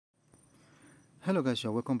Hello guys,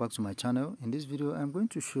 you're welcome back to my channel. In this video I'm going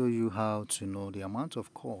to show you how to know the amount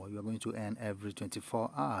of call you are going to earn every 24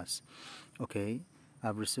 hours. Okay,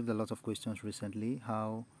 I've received a lot of questions recently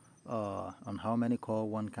on how many call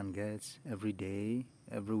one can get every day,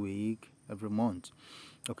 every week, every month.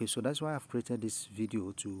 Okay, so that's why I've created this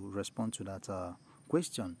video to respond to that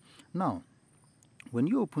question. Now, when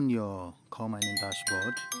you open your call mining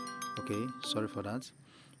dashboard, okay, sorry for that.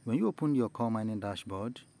 When you open your call mining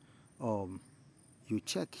dashboard, you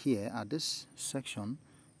check here at this section,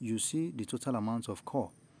 you see the total amount of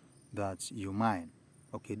core that you mine.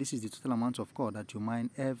 Okay, this is the total amount of core that you mine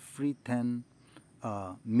every 10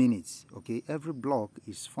 minutes. Okay, every block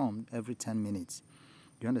is formed every 10 minutes.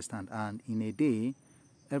 You understand? And in a day,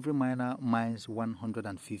 every miner mines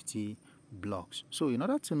 150 blocks. So in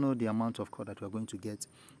order to know the amount of core that we are going to get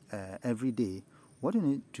every day, what you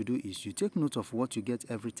need to do is you take note of what you get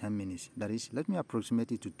every 10 minutes. That is, let me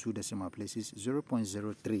approximate it to 2 decimal places,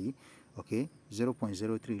 0.03, okay,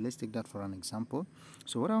 0.03. Let's take that for an example.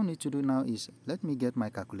 So what I'll need to do now is, let me get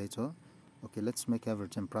my calculator. Okay, let's make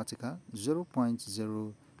everything practical,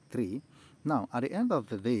 0.03. Now, at the end of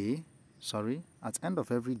the day, at the end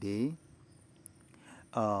of every day,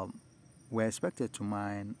 we're expected to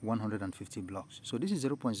mine 150 blocks. So this is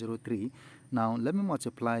 0.03. Now let me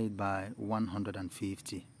multiply it by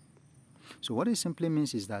 150. So what it simply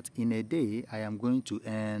means is that in a day I am going to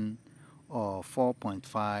earn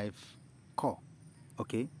 4.5 core.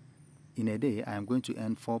 Okay, in a day I am going to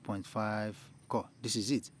earn 4.5 core. This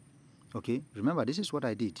is it. Okay, remember, this is what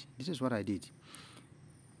I did.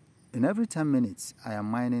 In every 10 minutes I am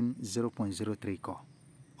mining 0.03 core.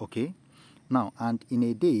 Okay, now, and in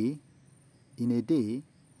a day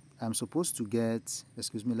I'm supposed to get,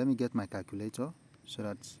 excuse me, let me get my calculator so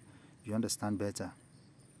that you understand better.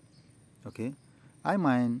 Okay, I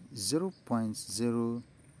mine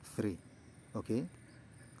 0.03. okay,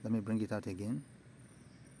 let me bring it out again.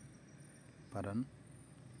 Pardon.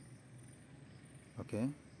 Okay,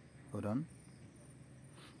 hold on.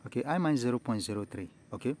 Okay, I mine 0.03.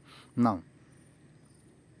 okay, now,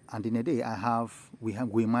 and in a day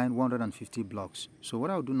we mine 150 blocks. So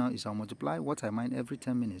what I'll do now is I'll multiply what I mine every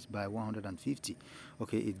 10 minutes by 150.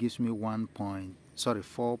 Okay, it gives me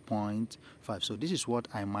 4.5. So this is what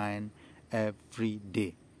I mine every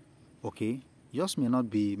day. Okay, yours may not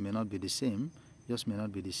be the same.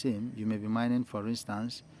 You may be mining, for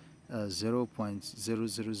instance,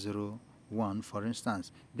 0.0001, for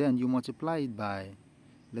instance. Then you multiply it by,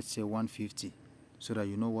 let's say, 150, so that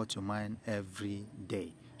you know what to mine every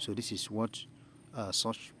day. So this is what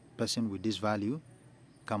such person with this value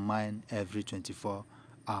can mine every 24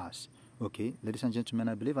 hours. Okay, ladies and gentlemen,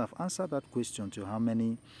 I believe I've answered that question to how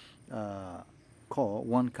many core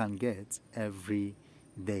one can get every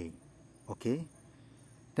day. Okay,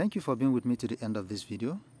 thank you for being with me to the end of this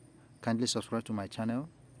video. Kindly subscribe to my channel,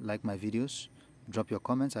 like my videos, drop your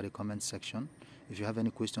comments at the comment section. If you have any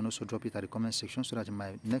question, also drop it at the comment section, so that in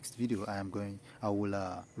my next video I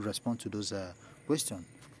will respond to those questions.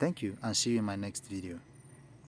 Thank you, and see you in my next video.